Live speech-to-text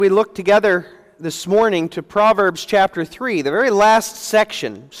We look together this morning to Proverbs chapter 3, the very last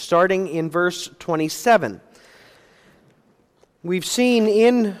section, starting in verse 27. We've seen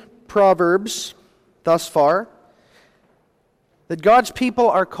in Proverbs thus far that God's people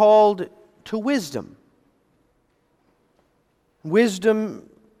are called to wisdom. Wisdom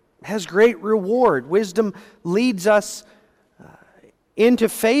has great reward. Wisdom leads us into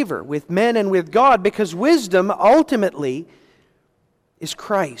favor with men and with God, because wisdom ultimately is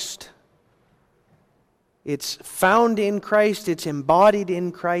Christ. It's found in Christ, it's embodied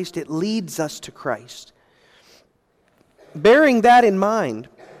in Christ, it leads us to Christ. Bearing that in mind,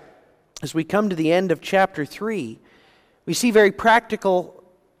 as we come to the end of chapter 3, we see very practical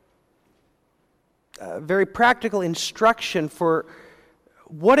instruction for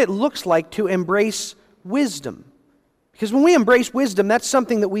what it looks like to embrace wisdom. Because when we embrace wisdom, that's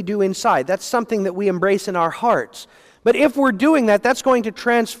something that we do inside. That's something that we embrace in our hearts. But if we're doing that, that's going to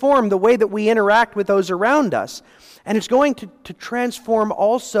transform the way that we interact with those around us. And it's going to transform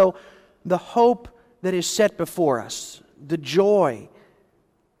also the hope that is set before us, the joy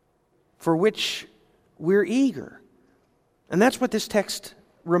for which we're eager. And that's what this text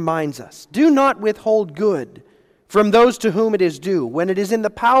reminds us. Do not withhold good from those to whom it is due, when it is in the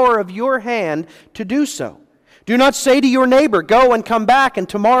power of your hand to do so. Do not say to your neighbor, "Go and come back, and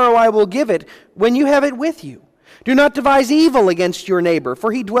tomorrow I will give it," when you have it with you. Do not devise evil against your neighbor,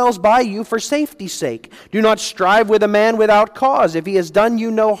 for he dwells by you for safety's sake. Do not strive with a man without cause, if he has done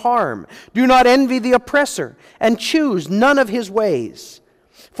you no harm. Do not envy the oppressor, and choose none of his ways.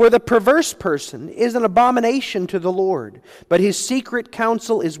 For the perverse person is an abomination to the Lord, but his secret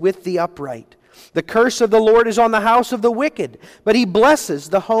counsel is with the upright. The curse of the Lord is on the house of the wicked, but he blesses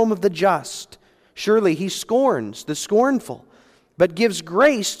the home of the just. Surely he scorns the scornful, but gives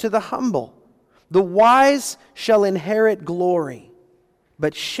grace to the humble. The wise shall inherit glory,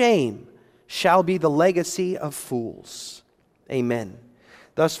 but shame shall be the legacy of fools. Amen.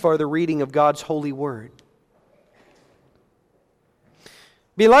 Thus far the reading of God's holy word.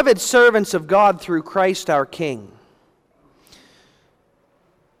 Beloved servants of God through Christ our King,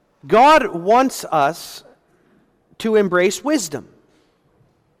 God wants us to embrace wisdom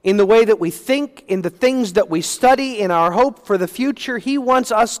in the way that we think, in the things that we study, in our hope for the future. He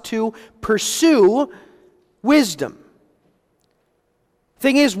wants us to pursue wisdom.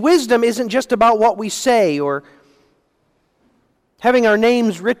 Thing is, wisdom isn't just about what we say or having our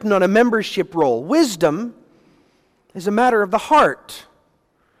names written on a membership roll. Wisdom is a matter of the heart,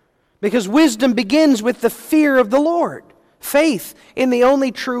 because wisdom begins with the fear of the Lord, faith in the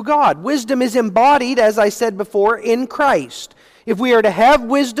only true God. Wisdom is embodied, as I said before, in Christ. If we are to have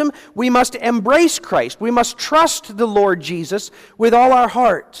wisdom, we must embrace Christ. We must trust the Lord Jesus with all our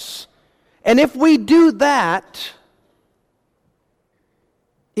hearts. And if we do that,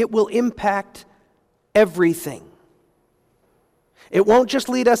 it will impact everything. It won't just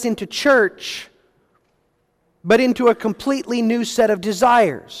lead us into church, but into a completely new set of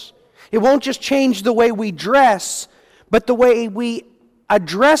desires. It won't just change the way we dress, but the way we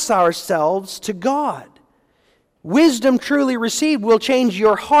address ourselves to God. Wisdom truly received will change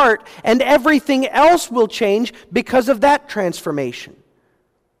your heart, and everything else will change because of that transformation.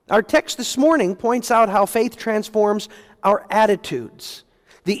 Our text this morning points out how faith transforms our attitudes,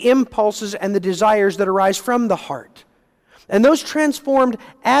 the impulses and the desires that arise from the heart. And those transformed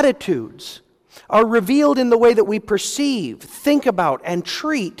attitudes are revealed in the way that we perceive, think about, and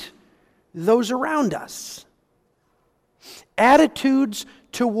treat those around us. Attitudes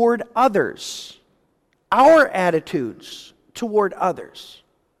toward others, our attitudes toward others,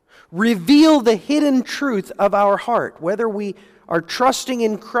 reveal the hidden truth of our heart, whether we are trusting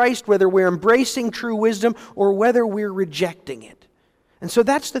in Christ, whether we're embracing true wisdom, or whether we're rejecting it. And so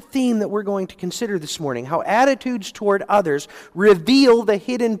that's the theme that we're going to consider this morning, how attitudes toward others reveal the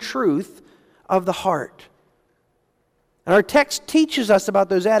hidden truth of the heart. And our text teaches us about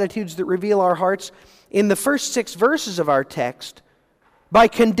those attitudes that reveal our hearts in the first 6 verses of our text by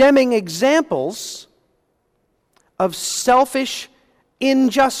condemning examples of selfish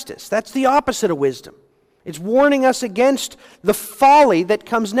injustice. That's the opposite of wisdom. It's warning us against the folly that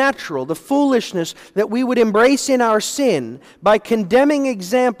comes natural, the foolishness that we would embrace in our sin by condemning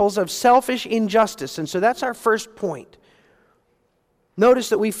examples of selfish injustice. And so that's our first point. Notice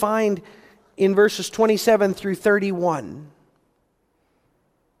that we find in verses 27 through 31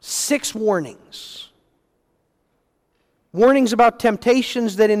 6 warnings. Warnings about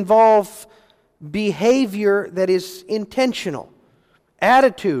temptations that involve behavior that is intentional,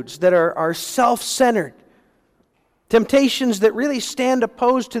 attitudes that are self-centered, temptations that really stand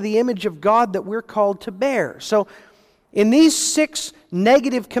opposed to the image of God that we're called to bear. So in these 6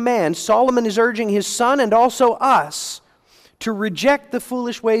 negative command, Solomon is urging his son and also us to reject the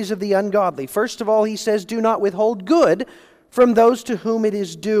foolish ways of the ungodly. First of all, he says, do not withhold good from those to whom it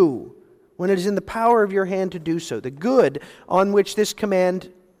is due, when it is in the power of your hand to do so. The good on which this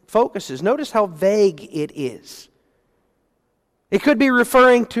command focuses. Notice how vague it is. It could be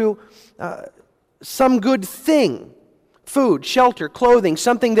referring to some good thing. Food, shelter, clothing,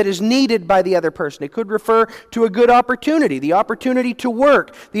 something that is needed by the other person. It could refer to a good opportunity, the opportunity to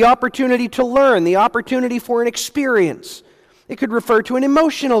work, the opportunity to learn, the opportunity for an experience. It could refer to an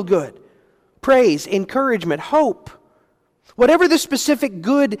emotional good, praise, encouragement, hope. Whatever the specific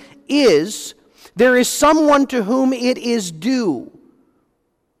good is, there is someone to whom it is due.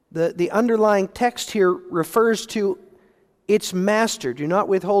 The underlying text here refers to its master. Do not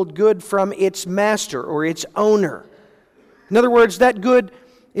withhold good from its master or its owner. In other words, that good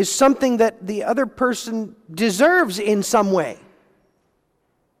is something that the other person deserves in some way.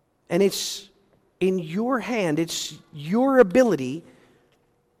 And it's in your hand, it's your ability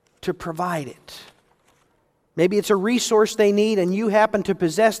to provide it. Maybe it's a resource they need and you happen to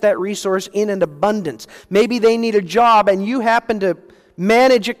possess that resource in an abundance. Maybe they need a job and you happen to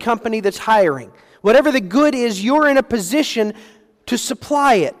manage a company that's hiring. Whatever the good is, you're in a position to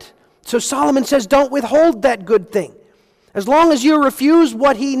supply it. So Solomon says, don't withhold that good thing. As long as you refuse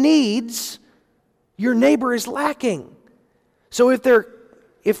what he needs, your neighbor is lacking. So if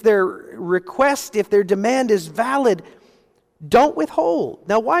their request, if their demand is valid, don't withhold.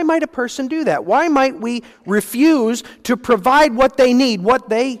 Now, why might a person do that? Why might we refuse to provide what they need, what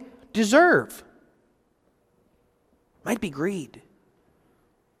they deserve? Might be greed.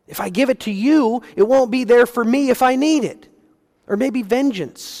 If I give it to you, it won't be there for me if I need it. Or maybe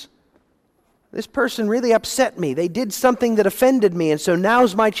vengeance. This person really upset me. They did something that offended me, and so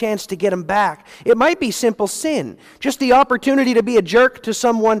now's my chance to get them back. It might be simple sin. Just the opportunity to be a jerk to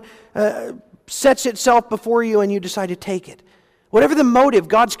someone sets itself before you and you decide to take it. Whatever the motive,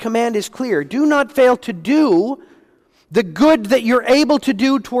 God's command is clear. Do not fail to do the good that you're able to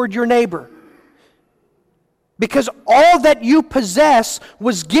do toward your neighbor. Because all that you possess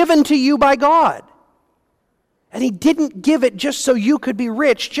was given to you by God. And He didn't give it just so you could be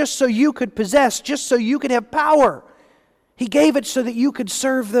rich, just so you could possess, just so you could have power. He gave it so that you could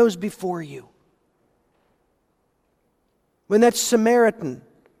serve those before you. When that Samaritan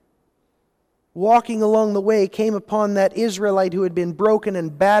walking along the way came upon that Israelite who had been broken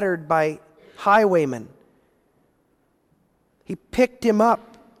and battered by highwaymen, he picked him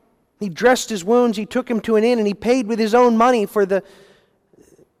up. He dressed his wounds, he took him to an inn, and he paid with his own money for the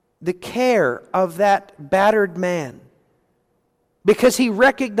care of that battered man. Because he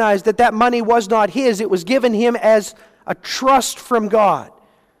recognized that that money was not his, it was given him as a trust from God.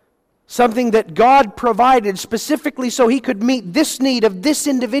 Something that God provided specifically so he could meet this need of this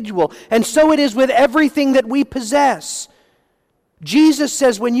individual. And so it is with everything that we possess. Jesus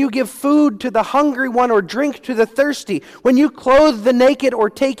says when you give food to the hungry one or drink to the thirsty, when you clothe the naked or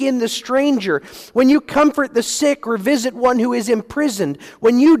take in the stranger, when you comfort the sick or visit one who is imprisoned,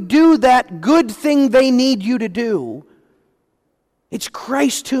 when you do that good thing they need you to do, it's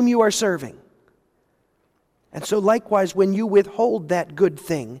Christ whom you are serving. And so likewise, when you withhold that good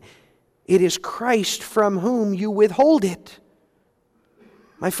thing, it is Christ from whom you withhold it.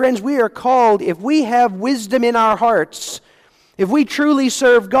 My friends, we are called, if we have wisdom in our hearts, if we truly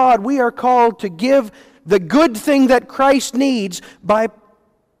serve God, we are called to give the good thing that Christ needs by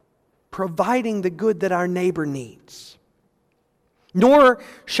providing the good that our neighbor needs. Nor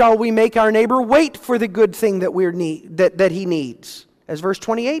shall we make our neighbor wait for the good thing that he needs, as verse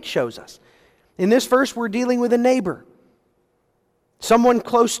 28 shows us. In this verse, we're dealing with a neighbor, someone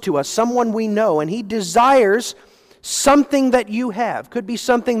close to us, someone we know, and he desires something that you have. Could be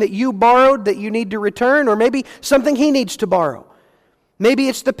something that you borrowed that you need to return, or maybe something he needs to borrow. Maybe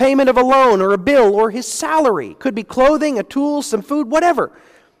it's the payment of a loan or a bill or his salary. Could be clothing, a tool, some food, whatever.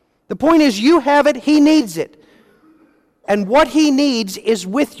 The point is you have it, he needs it. And what he needs is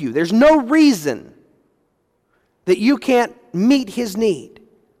with you. There's no reason that you can't meet his need.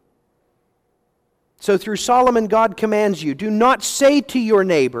 So through Solomon, God commands you, do not say to your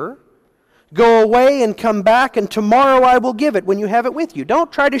neighbor, go away and come back, and tomorrow I will give it when you have it with you.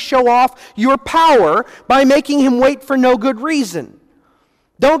 Don't try to show off your power by making him wait for no good reason.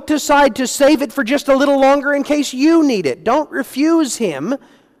 Don't decide to save it for just a little longer in case you need it. Don't refuse him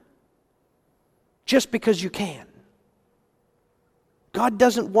just because you can. God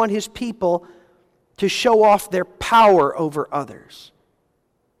doesn't want his people to show off their power over others.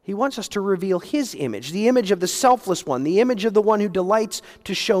 He wants us to reveal his image, the image of the selfless one, the image of the one who delights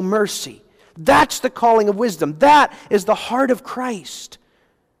to show mercy, That's the calling of wisdom. That is the heart of Christ.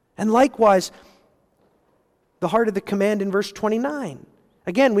 And likewise, the heart of the command in verse 29.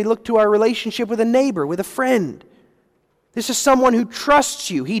 Again, we look to our relationship with a neighbor, with a friend. This is someone who trusts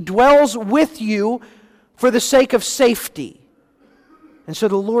you. He dwells with you for the sake of safety. And so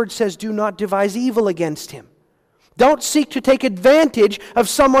the Lord says, do not devise evil against him. Don't seek to take advantage of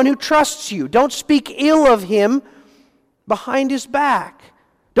someone who trusts you. Don't speak ill of him behind his back.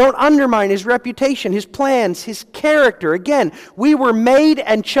 Don't undermine his reputation, his plans, his character. Again, we were made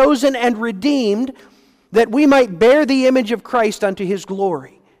and chosen and redeemed that we might bear the image of Christ unto his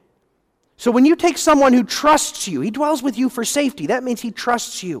glory. So when you take someone who trusts you, he dwells with you for safety. That means he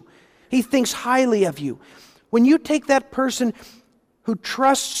trusts you. He thinks highly of you. When you take that person who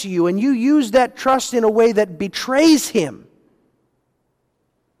trusts you and you use that trust in a way that betrays him,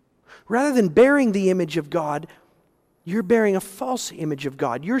 rather than bearing the image of God, you're bearing a false image of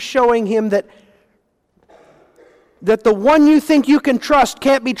God. You're showing him that the one you think you can trust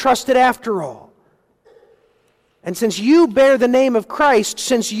can't be trusted after all. And since you bear the name of Christ,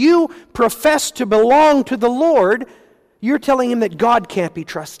 since you profess to belong to the Lord, you're telling him that God can't be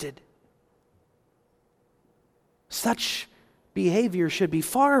trusted. Such behavior should be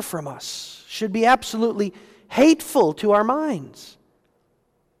far from us, should be absolutely hateful to our minds.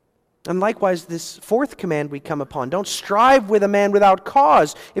 And likewise, this fourth command we come upon, don't strive with a man without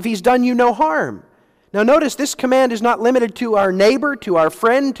cause if he's done you no harm. Now notice, this command is not limited to our neighbor, to our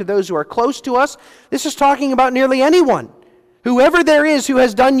friend, to those who are close to us. This is talking about nearly anyone. Whoever there is who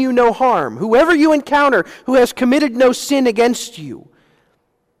has done you no harm, whoever you encounter who has committed no sin against you,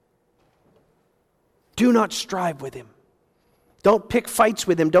 do not strive with him. Don't pick fights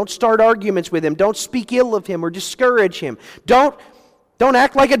with him. Don't start arguments with him. Don't speak ill of him or discourage him. Don't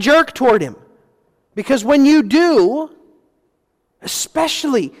act like a jerk toward him. Because when you do,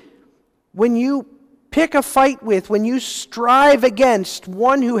 especially when you pick a fight with, when you strive against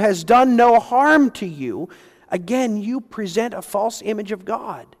one who has done no harm to you, again, you present a false image of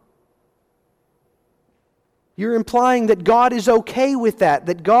God. You're implying that God is okay with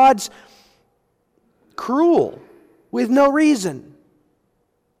that God's cruel with no reason.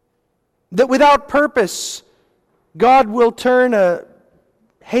 That without purpose, God will turn a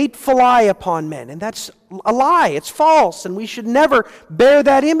hateful eye upon men. And that's a lie. It's false. And we should never bear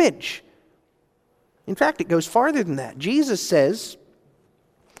that image. In fact, it goes farther than that. Jesus says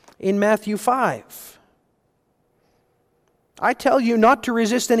in Matthew 5, I tell you not to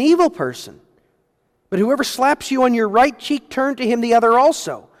resist an evil person, but whoever slaps you on your right cheek, turn to him the other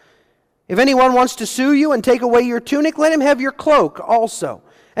also. If anyone wants to sue you and take away your tunic, let him have your cloak also.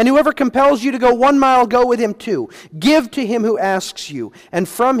 And whoever compels you to go 1 mile, go with him 2. Give to him who asks you, and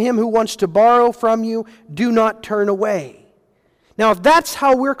from him who wants to borrow from you, do not turn away. Now, if that's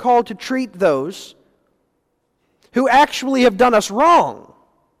how we're called to treat those who actually have done us wrong,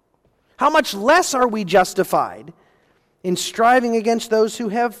 how much less are we justified in striving against those who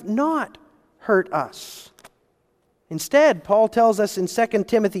have not hurt us? Instead, Paul tells us in 2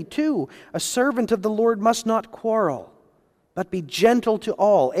 Timothy 2, a servant of the Lord must not quarrel, but be gentle to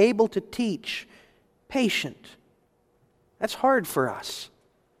all, able to teach, patient. That's hard for us.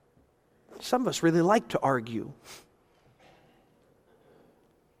 Some of us really like to argue.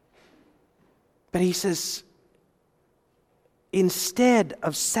 But he says, instead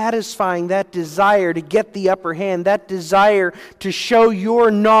of satisfying that desire to get the upper hand, that desire to show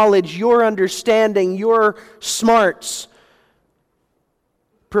your knowledge, your understanding, your smarts,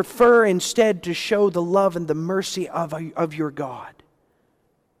 prefer instead to show the love and the mercy of your God.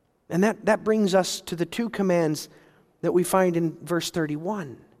 And that brings us to the two commands that we find in verse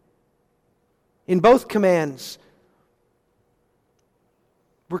 31. In both commands,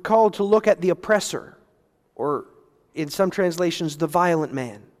 we're called to look at the oppressor, or in some translations, the violent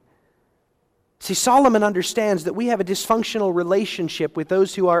man. See, Solomon understands that we have a dysfunctional relationship with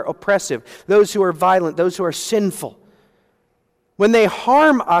those who are oppressive, those who are violent, those who are sinful. When they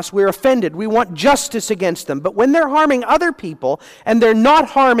harm us, we're offended. We want justice against them. But when they're harming other people and they're not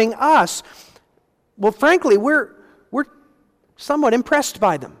harming us, well, frankly, we're somewhat impressed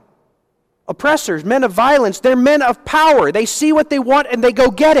by them. Oppressors, men of violence, they're men of power. They see what they want and they go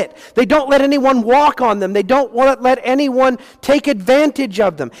get it. They don't let anyone walk on them. They don't let anyone take advantage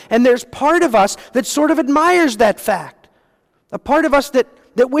of them. And there's part of us that sort of admires that fact. A part of us that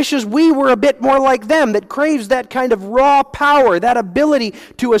wishes we were a bit more like them, that craves that kind of raw power, that ability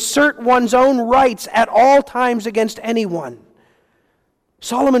to assert one's own rights at all times against anyone.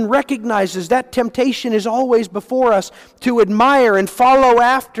 Solomon recognizes that temptation is always before us to admire and follow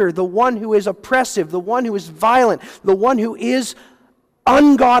after the one who is oppressive, the one who is violent, the one who is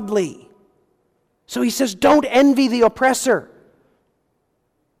ungodly. So he says, don't envy the oppressor.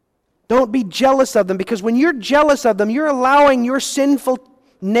 Don't be jealous of them, because when you're jealous of them, you're allowing your sinful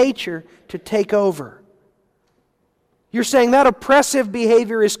nature to take over. You're saying that oppressive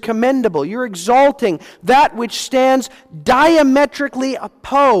behavior is commendable. You're exalting that which stands diametrically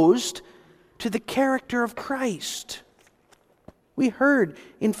opposed to the character of Christ. We heard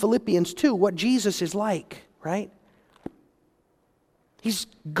in Philippians 2 what Jesus is like, right? He's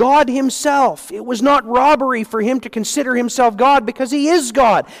God himself. It was not robbery for him to consider himself God, because he is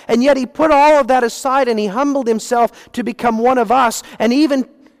God. And yet he put all of that aside and he humbled himself to become one of us, and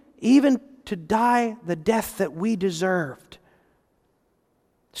even to die the death that we deserved,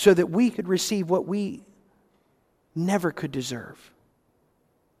 so that we could receive what we never could deserve.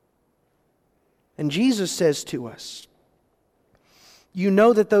 And Jesus says to us, you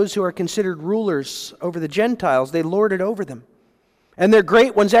know that those who are considered rulers over the Gentiles, they lord it over them. And their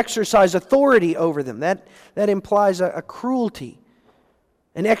great ones exercise authority over them. That implies a cruelty,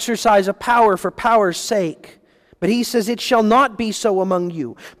 an exercise of power for power's sake. But he says, it shall not be so among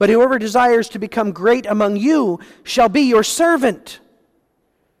you. But whoever desires to become great among you shall be your servant.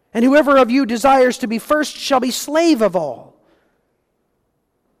 And whoever of you desires to be first shall be slave of all.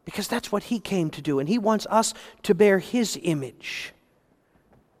 Because that's what he came to do, and he wants us to bear his image.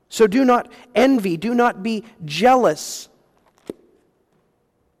 So do not envy, do not be jealous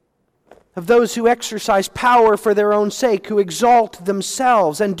of those who exercise power for their own sake, who exalt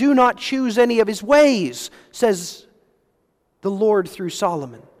themselves, and do not choose any of his ways, says the Lord through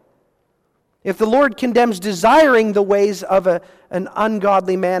Solomon. If the Lord condemns desiring the ways of an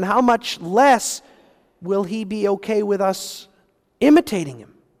ungodly man, how much less will he be okay with us imitating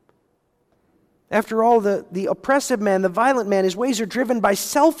him? After all, the oppressive man, the violent man, his ways are driven by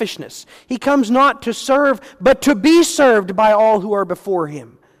selfishness. He comes not to serve, but to be served by all who are before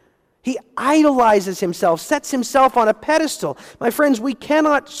him. He idolizes himself, sets himself on a pedestal. My friends, we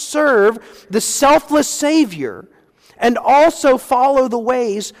cannot serve the selfless Savior and also follow the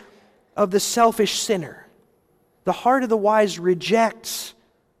ways of the selfish sinner. The heart of the wise rejects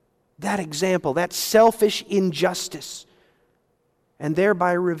that example, that selfish injustice, and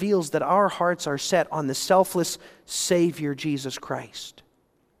thereby reveals that our hearts are set on the selfless Savior, Jesus Christ.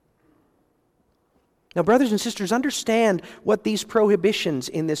 Now, brothers and sisters, understand what these prohibitions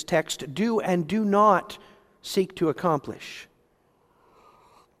in this text do and do not seek to accomplish.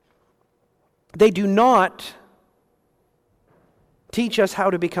 They do not teach us how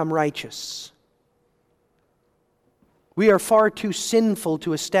to become righteous. We are far too sinful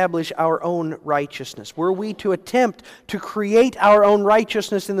to establish our own righteousness. Were we to attempt to create our own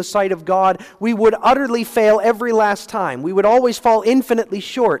righteousness in the sight of God, we would utterly fail every last time. We would always fall infinitely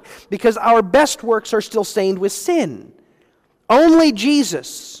short, because our best works are still stained with sin. Only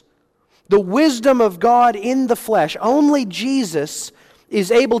Jesus, the wisdom of God in the flesh, only Jesus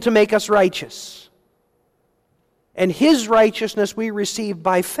is able to make us righteous. And his righteousness we receive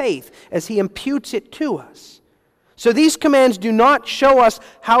by faith as he imputes it to us. So these commands do not show us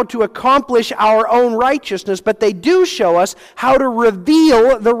how to accomplish our own righteousness, but they do show us how to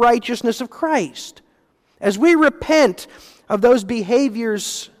reveal the righteousness of Christ. As we repent of those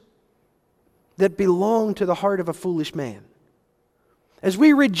behaviors that belong to the heart of a foolish man, as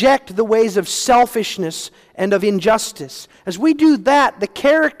we reject the ways of selfishness and of injustice, as we do that, the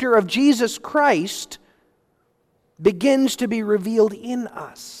character of Jesus Christ begins to be revealed in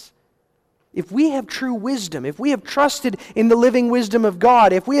us. If we have true wisdom, if we have trusted in the living wisdom of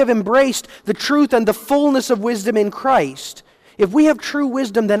God, if we have embraced the truth and the fullness of wisdom in Christ, if we have true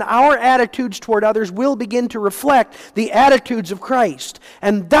wisdom, then our attitudes toward others will begin to reflect the attitudes of Christ.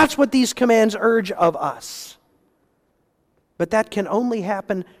 And that's what these commands urge of us. But that can only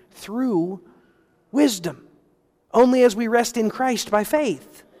happen through wisdom, only as we rest in Christ by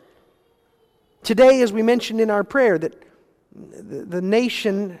faith. Today, as we mentioned in our prayer, that the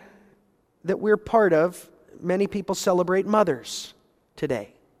nation that we're part of, many people celebrate mothers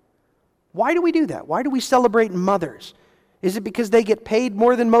today. Why do we do that? Why do we celebrate mothers? Is it because they get paid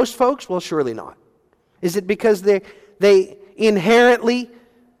more than most folks? Well, surely not. Is it because they inherently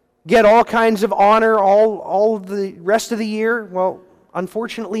get all kinds of honor all the rest of the year? Well,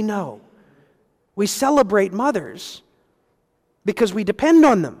 unfortunately, no. We celebrate mothers because we depend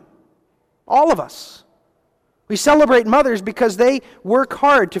on them. All of us. We celebrate mothers because they work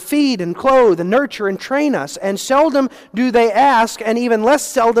hard to feed and clothe and nurture and train us, and seldom do they ask, and even less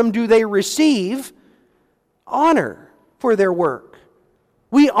seldom do they receive, honor for their work.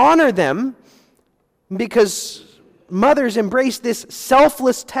 We honor them because mothers embrace this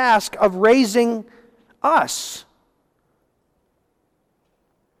selfless task of raising us.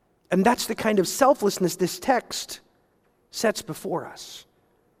 And that's the kind of selflessness this text sets before us.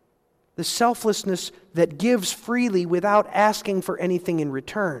 The selflessness that gives freely without asking for anything in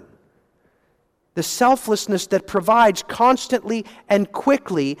return. The selflessness that provides constantly and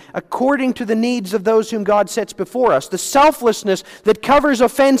quickly according to the needs of those whom God sets before us. The selflessness that covers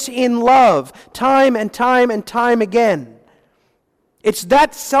offense in love time and time and time again. It's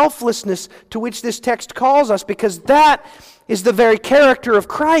that selflessness to which this text calls us, because that is the very character of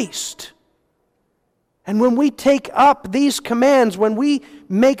Christ. And when we take up these commands, when we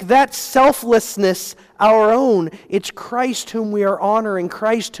make that selflessness our own, it's Christ whom we are honoring,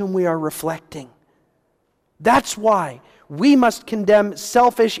 Christ whom we are reflecting. That's why we must condemn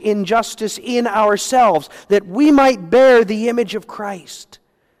selfish injustice in ourselves, that we might bear the image of Christ.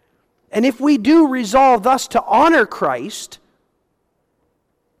 And if we do resolve thus to honor Christ,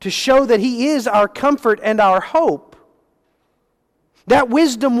 to show that He is our comfort and our hope, that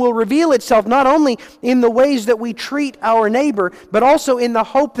wisdom will reveal itself not only in the ways that we treat our neighbor, but also in the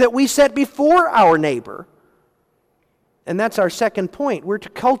hope that we set before our neighbor. And that's our second point. We're to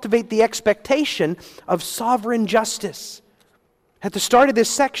cultivate the expectation of sovereign justice. At the start of this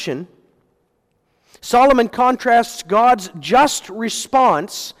section, Solomon contrasts God's just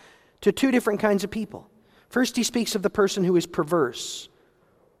response to two different kinds of people. First, he speaks of the person who is perverse.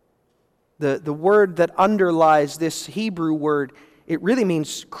 The word that underlies this Hebrew word, it really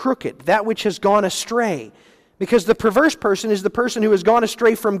means crooked, that which has gone astray. Because the perverse person is the person who has gone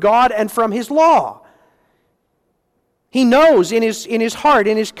astray from God and from His law. He knows in his heart,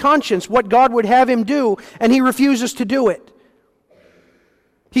 in his conscience, what God would have him do, and he refuses to do it.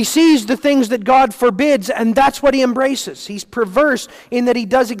 He sees the things that God forbids, and that's what he embraces. He's perverse in that he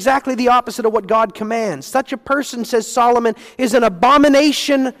does exactly the opposite of what God commands. Such a person, says Solomon, is an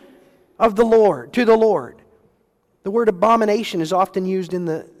abomination of the Lord, to the Lord. The word abomination is often used in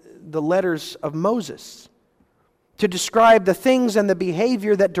the letters of Moses to describe the things and the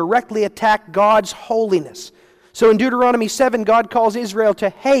behavior that directly attack God's holiness. So in Deuteronomy 7, God calls Israel to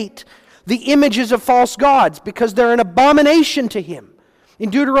hate the images of false gods because they're an abomination to Him. In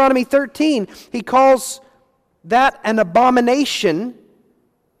Deuteronomy 13, He calls that an abomination,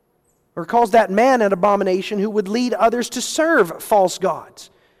 or calls that man an abomination who would lead others to serve false gods.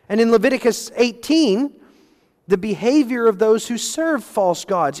 And in Leviticus 18, the behavior of those who serve false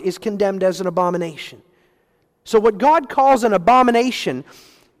gods is condemned as an abomination. So what God calls an abomination,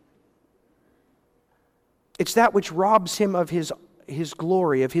 it's that which robs Him of His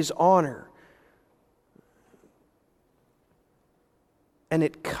glory, of His honor. And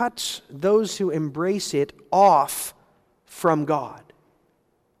it cuts those who embrace it off from God.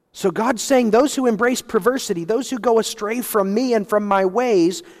 So God's saying those who embrace perversity, those who go astray from Me and from My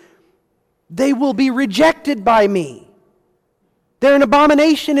ways, they will be rejected by Me. They're an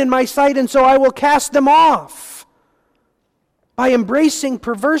abomination in My sight, and so I will cast them off. By embracing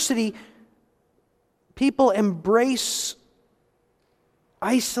perversity, people embrace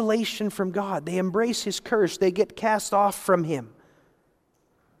isolation from God. They embrace His curse. They get cast off from Him.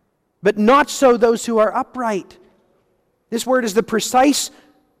 But not so those who are upright. This word is the precise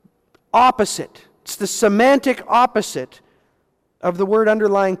opposite. It's the semantic opposite of the word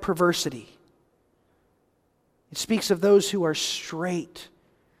underlying perversity. It speaks of those who are straight.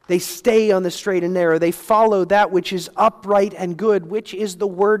 They stay on the straight and narrow. They follow that which is upright and good, which is the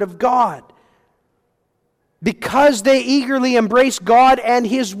Word of God. Because they eagerly embrace God and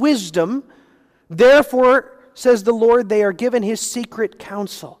His wisdom, therefore, says the Lord, they are given His secret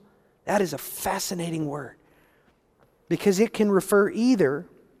counsel. That is a fascinating word, because it can refer either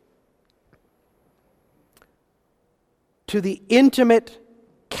to the intimate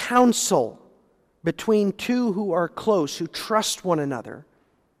counsel between two who are close, who trust one another,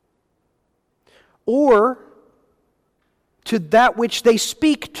 or to that which they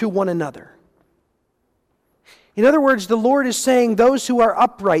speak to one another. In other words, the Lord is saying those who are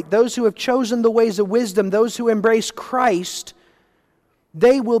upright, those who have chosen the ways of wisdom, those who embrace Christ,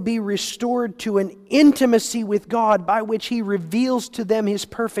 they will be restored to an intimacy with God by which He reveals to them His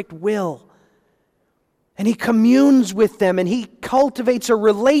perfect will. And He communes with them, and He cultivates a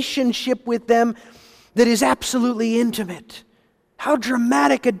relationship with them that is absolutely intimate. How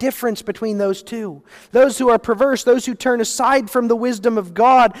dramatic a difference between those two. Those who are perverse, those who turn aside from the wisdom of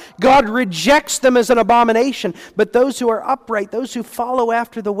God, God rejects them as an abomination. But those who are upright, those who follow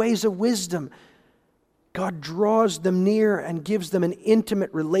after the ways of wisdom, God draws them near and gives them an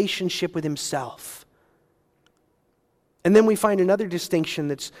intimate relationship with Himself. And then we find another distinction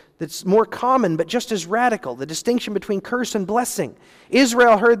that's more common but just as radical, the distinction between curse and blessing.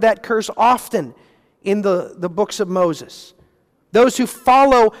 Israel heard that curse often in the books of Moses. Those who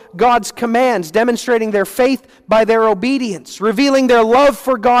follow God's commands, demonstrating their faith by their obedience, revealing their love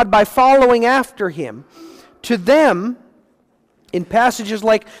for God by following after Him. To them, in passages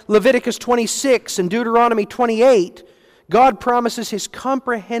like Leviticus 26 and Deuteronomy 28, God promises His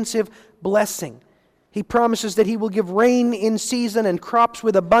comprehensive blessing. He promises that He will give rain in season and crops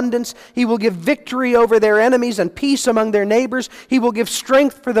with abundance. He will give victory over their enemies and peace among their neighbors. He will give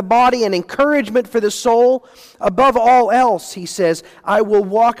strength for the body and encouragement for the soul. Above all else, He says, I will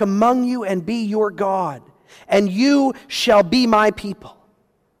walk among you and be your God, and you shall be my people.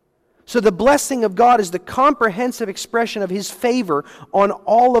 So the blessing of God is the comprehensive expression of His favor on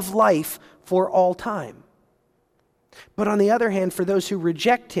all of life for all time. But on the other hand, for those who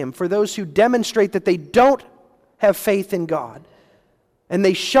reject Him, for those who demonstrate that they don't have faith in God, and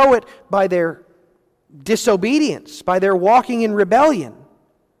they show it by their disobedience, by their walking in rebellion,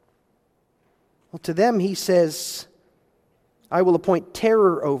 well, to them He says, I will appoint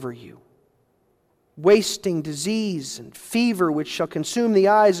terror over you, wasting, disease, and fever, which shall consume the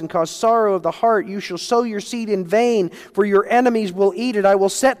eyes and cause sorrow of the heart. You shall sow your seed in vain, for your enemies will eat it. I will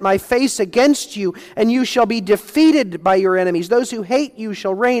set my face against you, and you shall be defeated by your enemies. Those who hate you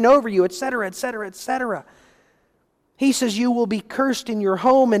shall reign over you, etc., etc., etc. He says, you will be cursed in your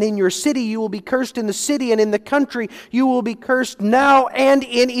home and in your city. You will be cursed in the city and in the country. You will be cursed now and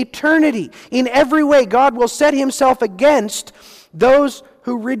in eternity. In every way, God will set Himself against those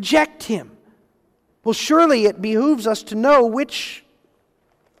who reject Him. Well, surely it behooves us to know which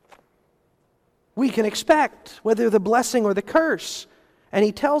we can expect, whether the blessing or the curse. And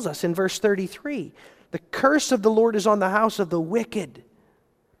He tells us in verse 33, the curse of the Lord is on the house of the wicked,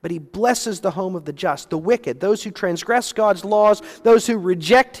 but He blesses the home of the just. The wicked, those who transgress God's laws, those who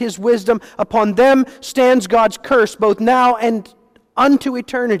reject His wisdom, upon them stands God's curse, both now and unto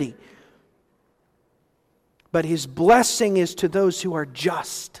eternity. But His blessing is to those who are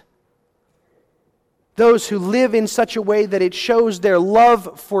just. Those who live in such a way that it shows their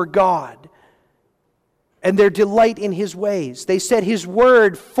love for God and their delight in His ways. They set His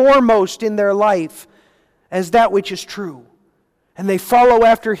word foremost in their life as that which is true. And they follow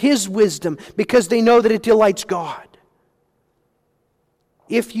after His wisdom because they know that it delights God.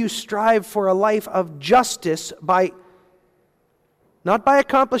 If you strive for a life of justice not by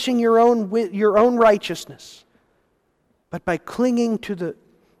accomplishing your own righteousness, but by clinging to the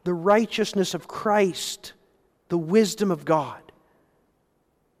righteousness of Christ, the wisdom of God,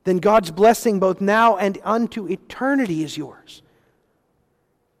 then God's blessing both now and unto eternity is yours.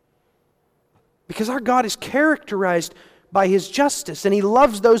 Because our God is characterized by His justice, and He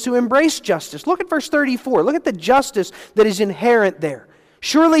loves those who embrace justice. Look at verse 34. Look at the justice that is inherent there.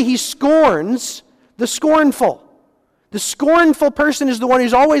 Surely He scorns the scornful. The scornful person is the one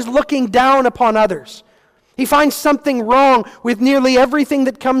who's always looking down upon others. He finds something wrong with nearly everything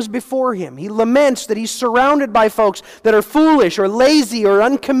that comes before him. He laments that he's surrounded by folks that are foolish or lazy or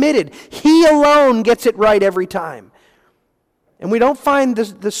uncommitted. He alone gets it right every time. And we don't find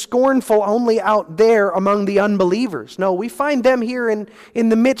the scornful only out there among the unbelievers. No, we find them here in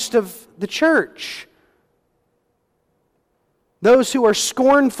the midst of the church. Those who are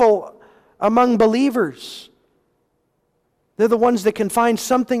scornful among believers, they're the ones that can find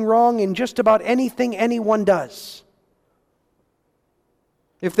something wrong in just about anything anyone does.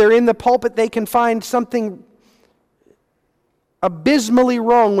 If they're in the pulpit, they can find something abysmally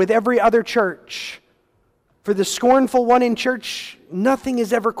wrong with every other church. For the scornful one in church, nothing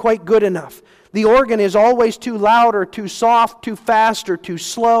is ever quite good enough. The organ is always too loud or too soft, too fast or too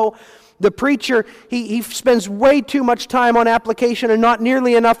slow. The preacher, he spends way too much time on application and not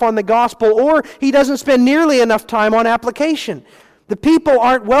nearly enough on the gospel, or he doesn't spend nearly enough time on application. The people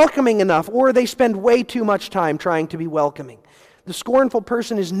aren't welcoming enough, or they spend way too much time trying to be welcoming. The scornful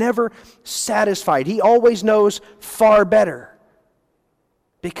person is never satisfied. He always knows far better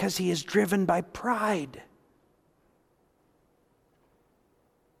because he is driven by pride.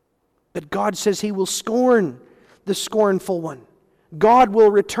 But God says He will scorn the scornful one. God will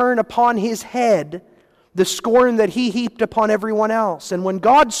return upon his head the scorn that he heaped upon everyone else. And when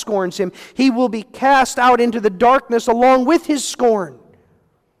God scorns him, he will be cast out into the darkness along with his scorn.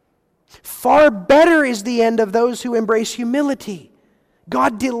 Far better is the end of those who embrace humility.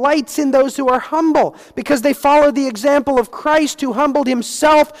 God delights in those who are humble because they follow the example of Christ, who humbled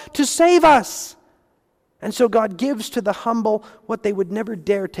Himself to save us. And so God gives to the humble what they would never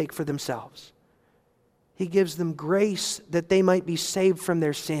dare take for themselves. He gives them grace that they might be saved from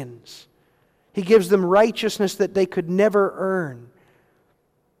their sins. He gives them righteousness that they could never earn.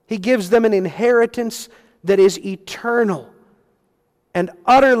 He gives them an inheritance that is eternal and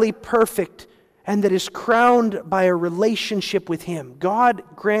utterly perfect and that is crowned by a relationship with Him. God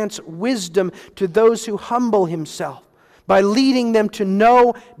grants wisdom to those who humble Himself by leading them to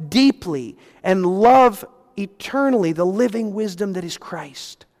know deeply and love eternally the living wisdom that is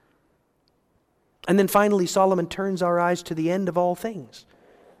Christ. And then finally, Solomon turns our eyes to the end of all things.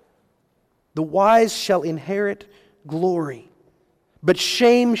 The wise shall inherit glory, but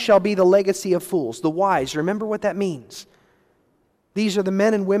shame shall be the legacy of fools. The wise, remember what that means. These are the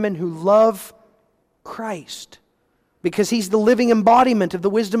men and women who love Christ because He's the living embodiment of the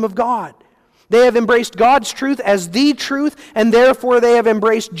wisdom of God. They have embraced God's truth as the truth, and therefore they have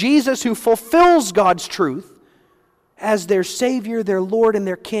embraced Jesus, who fulfills God's truth, as their Savior, their Lord, and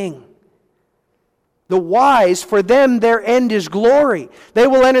their King. The wise, for them, their end is glory. They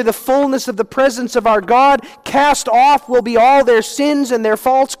will enter the fullness of the presence of our God. Cast off will be all their sins and their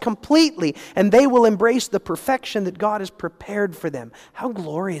faults completely, and they will embrace the perfection that God has prepared for them. How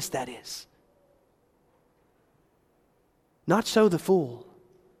glorious that is. Not so the fool.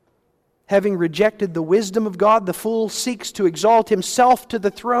 Having rejected the wisdom of God, the fool seeks to exalt himself to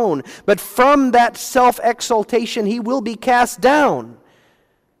the throne, but from that self-exaltation he will be cast down.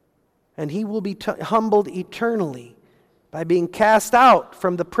 And he will be humbled eternally by being cast out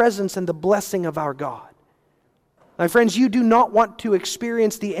from the presence and the blessing of our God. My friends, you do not want to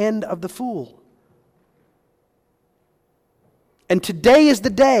experience the end of the fool. And today is the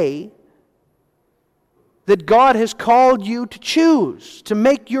day that God has called you to choose, to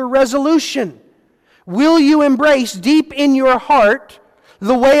make your resolution. Will you embrace deep in your heart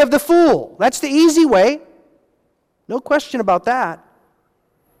the way of the fool? That's the easy way. No question about that.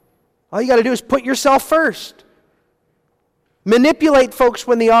 All you got to do is put yourself first. Manipulate folks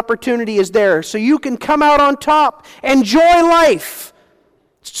when the opportunity is there so you can come out on top. Enjoy life.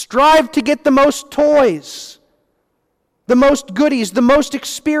 Strive to get the most toys, the most goodies, the most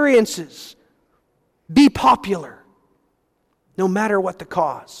experiences. Be popular, no matter what the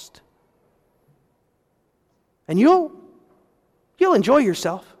cost. And you'll enjoy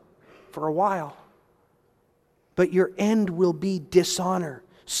yourself for a while. But your end will be dishonor,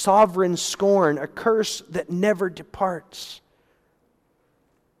 sovereign scorn, a curse that never departs.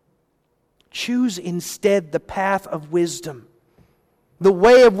 Choose instead the path of wisdom. The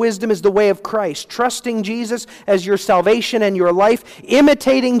way of wisdom is the way of Christ, trusting Jesus as your salvation and your life,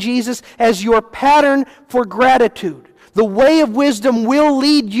 imitating Jesus as your pattern for gratitude. The way of wisdom will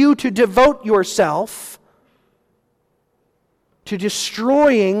lead you to devote yourself to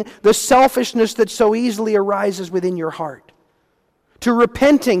destroying the selfishness that so easily arises within your heart, to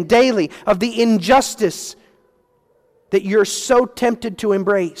repenting daily of the injustice that you're so tempted to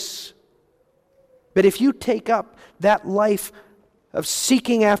embrace. But if you take up that life of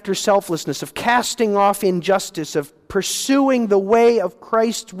seeking after selflessness, of casting off injustice, of pursuing the way of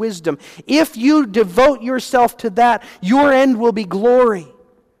Christ's wisdom, if you devote yourself to that, your end will be glory.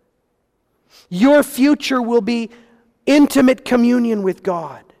 Your future will be intimate communion with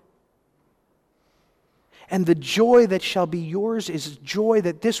God. And the joy that shall be yours is joy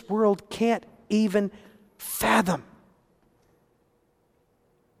that this world can't even fathom.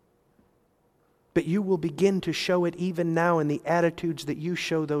 But you will begin to show it even now in the attitudes that you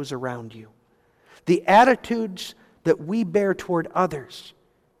show those around you. The attitudes that we bear toward others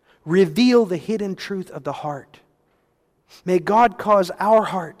reveal the hidden truth of the heart. May God cause our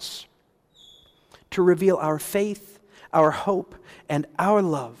hearts to reveal our faith, our hope, and our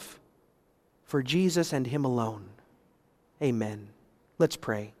love for Jesus and Him alone. Amen. Let's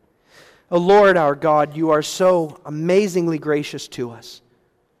pray. O Lord our God, You are so amazingly gracious to us.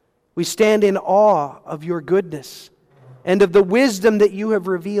 We stand in awe of Your goodness and of the wisdom that You have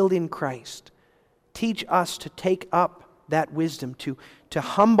revealed in Christ. Teach us to take up that wisdom, to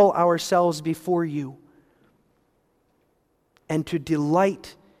humble ourselves before You, and to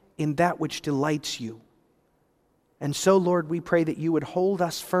delight in that which delights You. And so, Lord, we pray that You would hold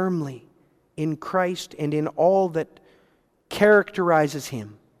us firmly in Christ and in all that characterizes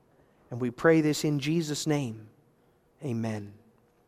Him. And we pray this in Jesus' name. Amen.